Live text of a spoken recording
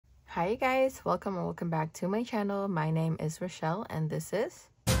Hi guys, welcome back to my channel. My name is Rochelle and this is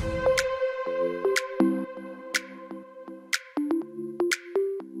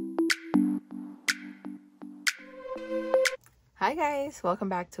Hi guys, welcome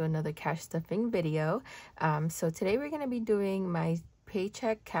back to another cash stuffing video. So today we're going to be doing my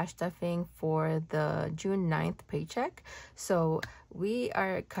paycheck cash stuffing for the June 9th paycheck. So we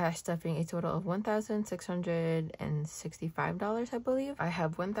are cash stuffing a total of $1,665, I believe. I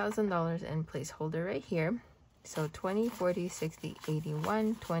have $1,000 in placeholder right here. So 20, 40, 60,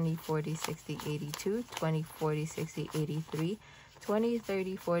 81, 20, 40, 60, 82, 20, 40, 60, 83, 20,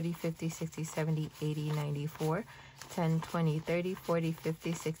 30, 40, 50, 60, 70, 80, 94, 10, 20, 30, 40,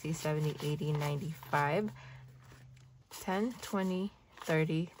 50, 60, 70, 80, 95, 10, 20,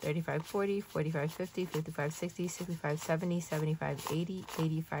 30, 35, 40, 45, 50, 55, 60, 65, 70, 75, 80,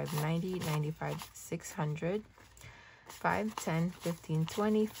 85, 90, 95, 600, 5, 10, 15,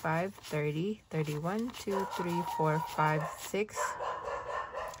 20, 5, 30, 31, 2, 3, 4, 5, 6,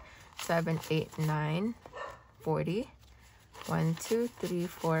 7, 8, 9, 40, 1, 2, 3,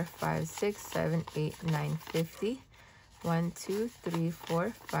 4, 5, 6, 7, 8, 9, 50, 1, 2, 3, 4,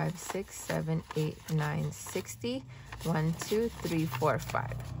 5, 6, 7, 8, 9, 60, 1, 2, 3, 4,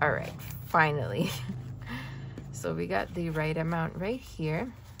 5. All right, finally. So we got the right amount right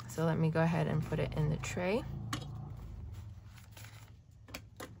here. So let me go ahead and put it in the tray.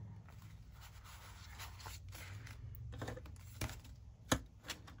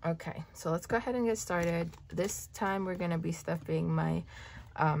 Okay, so let's go ahead and get started. This time we're gonna be stuffing my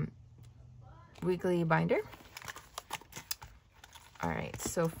weekly binder. All right,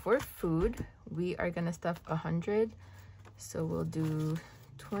 so for food, we are gonna stuff 100. So we'll do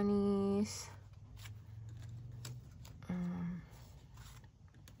 20s.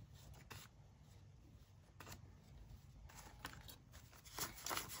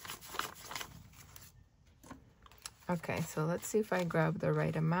 Okay, so let's see if I grab the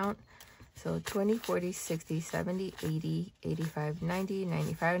right amount. So 20, 40, 60, 70, 80, 85, 90,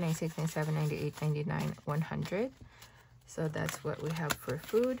 95, 96, 97, 98, 99, 100. So that's what we have for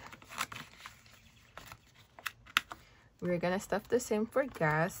food. We're gonna stuff the same for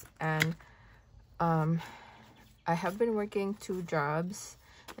gas, and I have been working 2 jobs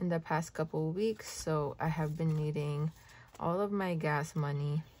in the past couple of weeks, so I have been needing all of my gas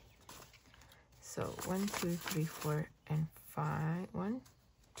money. So 1, 2, 3, 4, and 5. 1,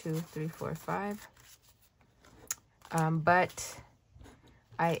 2, 3, 4, 5. But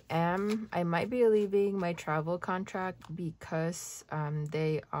I might be leaving my travel contract because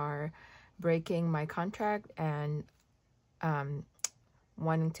they are breaking my contract and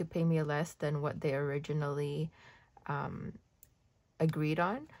wanting to pay me less than what they originally agreed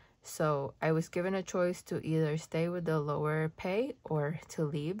on. So I was given a choice to either stay with the lower pay or to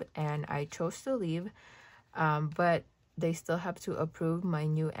leave, and I chose to leave. But they still have to approve my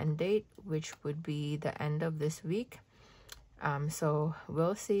new end date, which would be the end of this week. So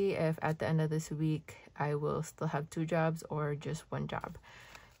we'll see if at the end of this week I will still have 2 jobs or just 1 job.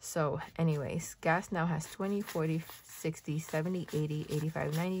 So anyways, gas now has 20, 40, 60, 70, 80,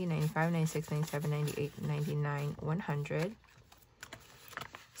 85, 90, 95, 96, 97, 98, 99, 100.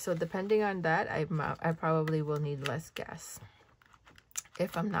 So depending on that, I probably will need less gas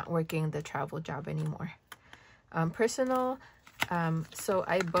if I'm not working the travel job anymore. Personal, so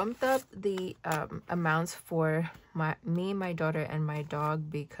I bumped up the amounts for me, my daughter, and my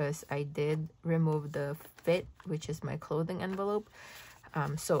dog because I did remove the fit, which is my clothing envelope.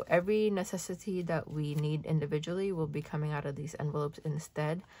 So every necessity that we need individually will be coming out of these envelopes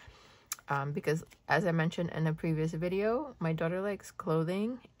instead. Because as I mentioned in a previous video, my daughter likes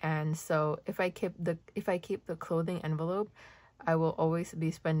clothing, and so if I keep the clothing envelope, I will always be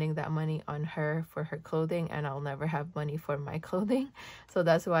spending that money on her for her clothing, and I'll never have money for my clothing. So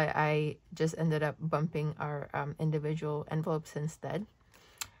that's why I just ended up bumping our individual envelopes instead.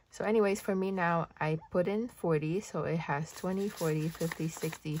 So anyways, for me now, I put in 40, so it has 20, 40, 50,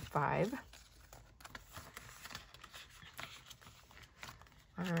 65.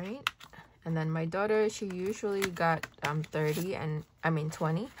 All right. And then my daughter, she usually got 30 and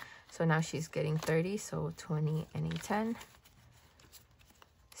 20. So now she's getting 30, so 20 and a 10.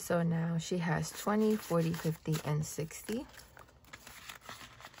 So now she has 20, 40, 50, and 60.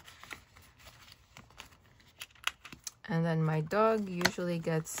 And then my dog usually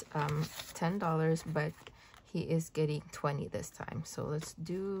gets $10, but he is getting 20 this time. So let's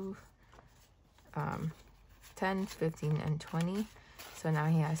do 10, 15, and 20. So now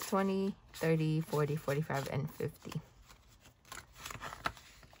he has 20, 30, 40, 45, and 50.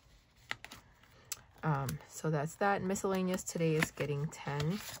 So that's that. Miscellaneous today is getting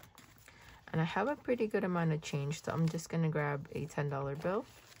 10. And I have a pretty good amount of change, so I'm just gonna grab a $10 bill.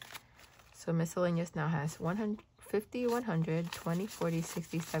 So miscellaneous now has 150, 100, 20, 40,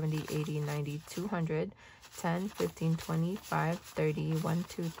 60, 70, 80, 90, 200, 10, 15, 25, 30, 1,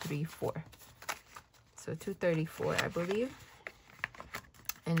 2, 3, 4. So 234, I believe,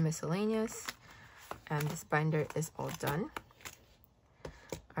 in miscellaneous. And this binder is all done.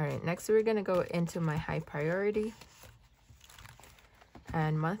 All right, next we're gonna go into my high priority.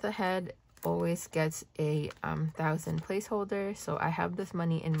 And month ahead always gets a 1,000 placeholder. So I have this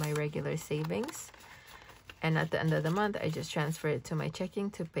money in my regular savings. And at the end of the month, I just transfer it to my checking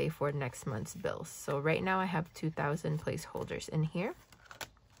to pay for next month's bills. So right now I have 2,000 placeholders in here.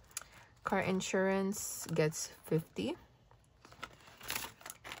 Car insurance gets 50.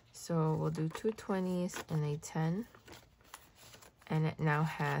 So we'll do 2 20s and a 10. And it now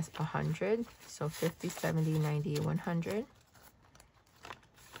has 100. So 50, 70, 90, 100.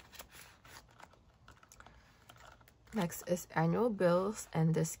 Next is annual bills,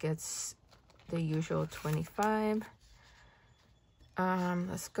 and this gets the usual 25.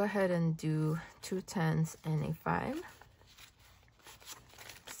 Let's go ahead and do 2 10s and a 5.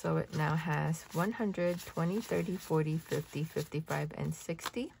 So it now has 100, 20, 30, 40, 50, 55, and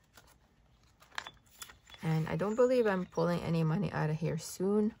 60. And I don't believe I'm pulling any money out of here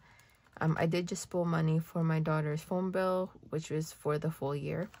soon. I did just pull money for my daughter's phone bill, which was for the full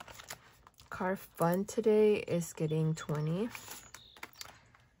year. Car fund today is getting 20.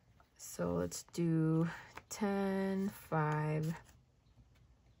 So let's do 10, 5,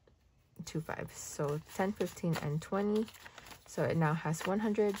 2 5. So 10, 15, and 20. So it now has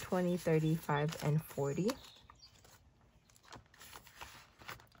 100, 20, 35, and 40.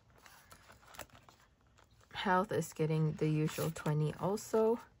 Health is getting the usual 20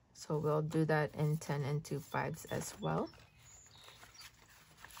 also. So we'll do that in 10 and 2 5s as well.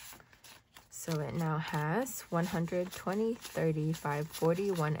 So it now has 100, 20, 35,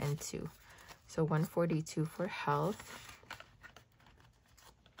 40, 1, and 2. So 142 for health.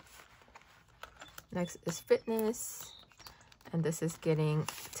 Next is fitness. And this is getting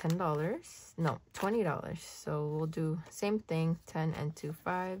 $10. No, $20. So we'll do same thing, 10 and 2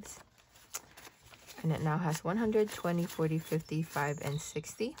 5s. And it now has 100, 20, 40, 50, 5, and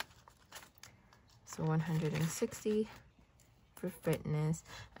 60. So 160. For fitness.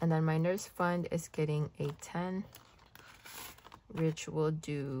 And then my nurse fund is getting a 10, which we'll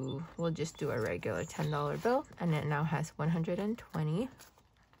just do a regular $10 bill, and it now has 120.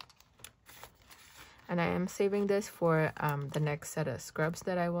 And I am saving this for the next set of scrubs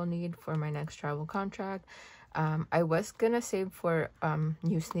that I will need for my next travel contract. I was gonna save for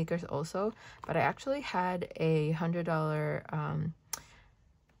new sneakers also, but I actually had a $100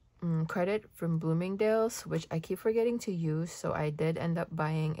 credit from Bloomingdale's, which I keep forgetting to use, so I did end up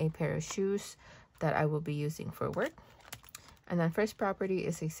buying a pair of shoes that I will be using for work. And then first property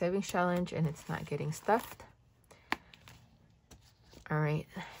is a savings challenge, and it's not getting stuffed. All right,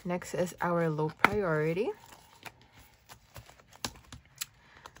 next is our low priority.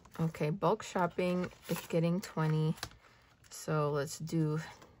 Okay, bulk shopping is getting 20, so let's do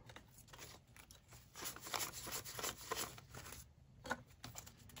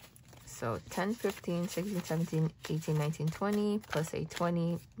so 10, 15, 16, 17, 18, 19, 20, plus a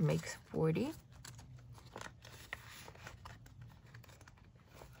 20 makes 40.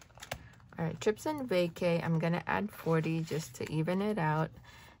 All right, trips and vacay, I'm gonna add 40 just to even it out.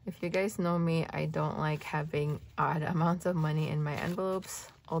 If you guys know me, I don't like having odd amounts of money in my envelopes,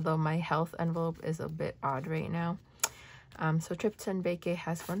 although my health envelope is a bit odd right now. So trips and vacay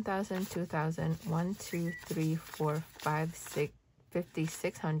has 1,000, 2,000, 1, 2, 3, 4, 5, 6, 50,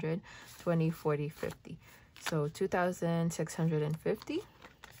 600, 20, 40, 50. So 2,650.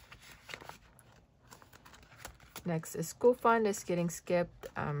 Next is school fund is getting skipped.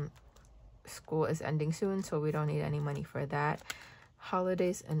 School is ending soon, so we don't need any money for that.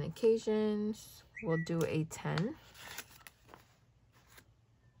 Holidays and occasions, we'll do a 10.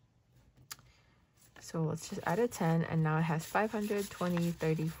 So let's just add a 10, and now it has 500, 20,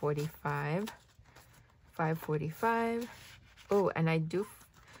 30, 45, 545. Oh, and I did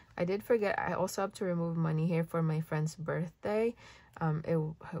forget, I also have to remove money here for my friend's birthday. It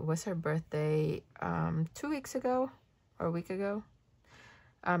was her birthday 2 weeks ago or a week ago.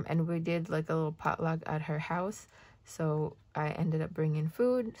 And we did like a little potluck at her house. So I ended up bringing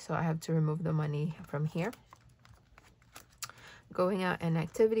food, so I have to remove the money from here. Going out and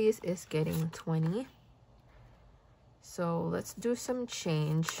activities is getting 20. So let's do some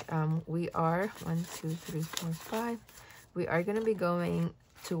change. We are 1, 2, 3, 4, 5. We are going to be going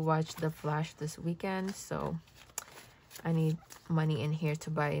to watch The Flash this weekend. So I need money in here to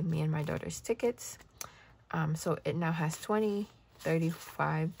buy me and my daughter's tickets. So it now has 20,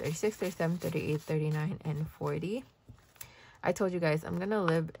 35, 36, 37, 38, 39, and 40. I told you guys I'm gonna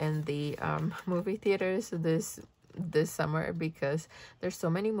live in the movie theaters this summer because there's so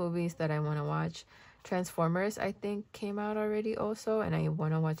many movies that I want to watch. Transformers, I think, came out already also, and I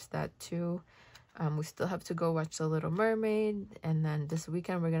want to watch that too. We still have to go watch The Little Mermaid, and then this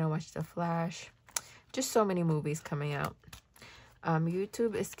weekend we're gonna watch The Flash. Just so many movies coming out.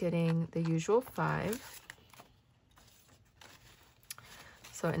 YouTube is getting the usual 5.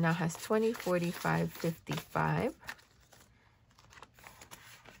 So it now has 20, 45, 55.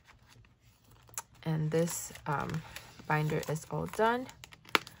 And this binder is all done.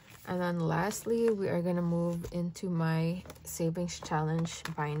 And then lastly, we are going to move into my savings challenge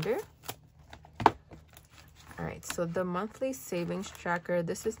binder. All right, so the monthly savings tracker,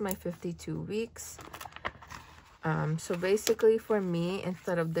 this is my 52 weeks. So basically for me,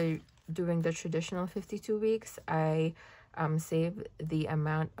 instead of doing the traditional 52 weeks, I save the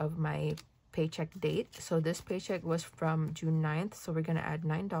amount of my paycheck date. So this paycheck was from June 9th, so we're going to add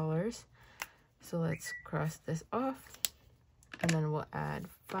 $9. So let's cross this off, and then we'll add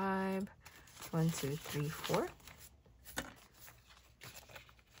 5, 1, 2, 3, 4.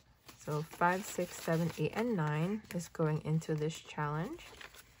 So 5, 6, 7, 8, and 9 is going into this challenge.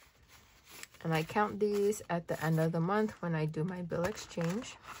 And I count these at the end of the month when I do my bill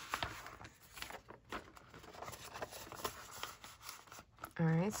exchange. All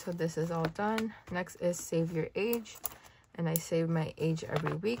right, so this is all done. Next is save your age. And I save my age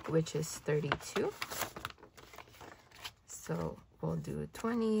every week, which is 32. So we'll do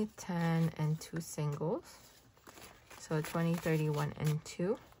 20, 10, and 2 singles. So 20, 31, and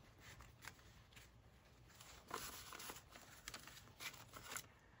 2.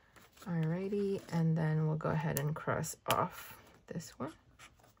 Alrighty, and then we'll go ahead and cross off this one.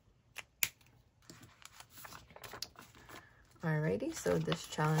 Alrighty, so this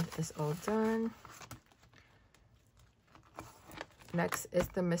challenge is all done. Next is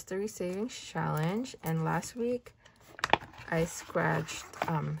the mystery savings challenge, and last week I scratched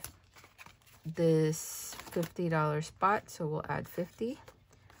this $50 spot, so we'll add 50.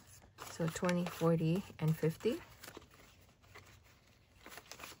 So 20, 40, and 50.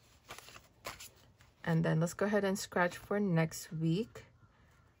 And then let's go ahead and scratch for next week.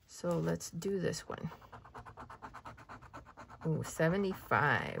 So let's do this one. Ooh,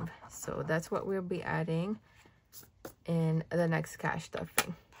 75. So that's what we'll be adding in the next cash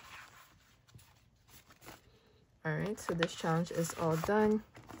stuffing. All right, so this challenge is all done.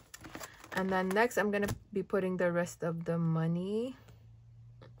 And then next I'm gonna be putting the rest of the money.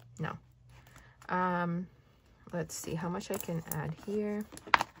 No. Let's see how much I can add here.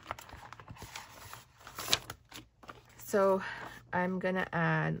 So I'm gonna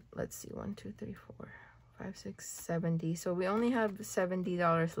add, let's see, 1, 2, 3, 4, 5, 6, 70. So we only have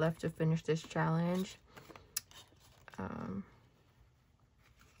 $70 left to finish this challenge.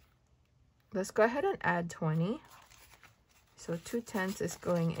 Let's go ahead and add 20. So 2 tenths is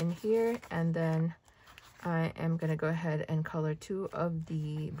going in here, and then I am gonna go ahead and color 2 of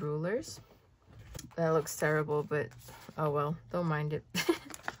the rulers. That looks terrible, but oh well, don't mind it.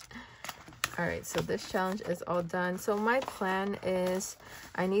 All right, so this challenge is all done. So my plan is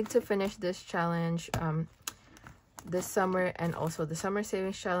I need to finish this challenge this summer, and also the summer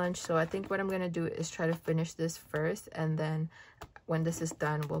savings challenge. So I think what I'm gonna do is try to finish this first, and then when this is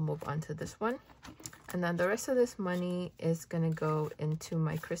done, we'll move on to this one. And then the rest of this money is gonna go into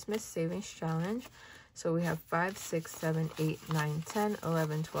my Christmas savings challenge. So we have 5, 6, 7, 8, 9, 10,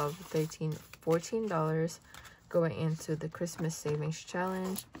 11, 12, 13, $14 going into the Christmas savings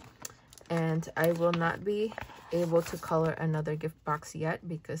challenge. And I will not be able to color another gift box yet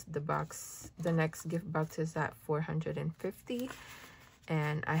because the next gift box is at 450,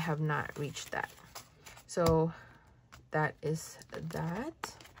 and I have not reached that. So that is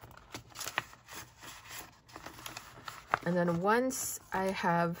that. And then once I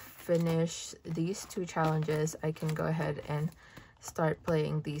have finished these 2 challenges, I can go ahead and start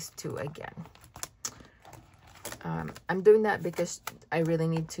playing these 2 again. I'm doing that because I really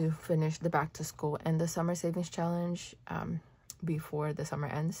need to finish the back to school and the summer savings challenge before the summer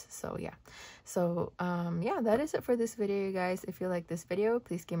ends. So yeah, yeah, that is it for this video, you guys. If you like this video,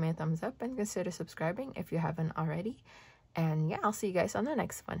 please give me a thumbs up and consider subscribing if you haven't already. And yeah, I'll see you guys on the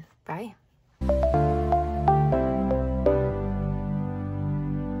next one. Bye.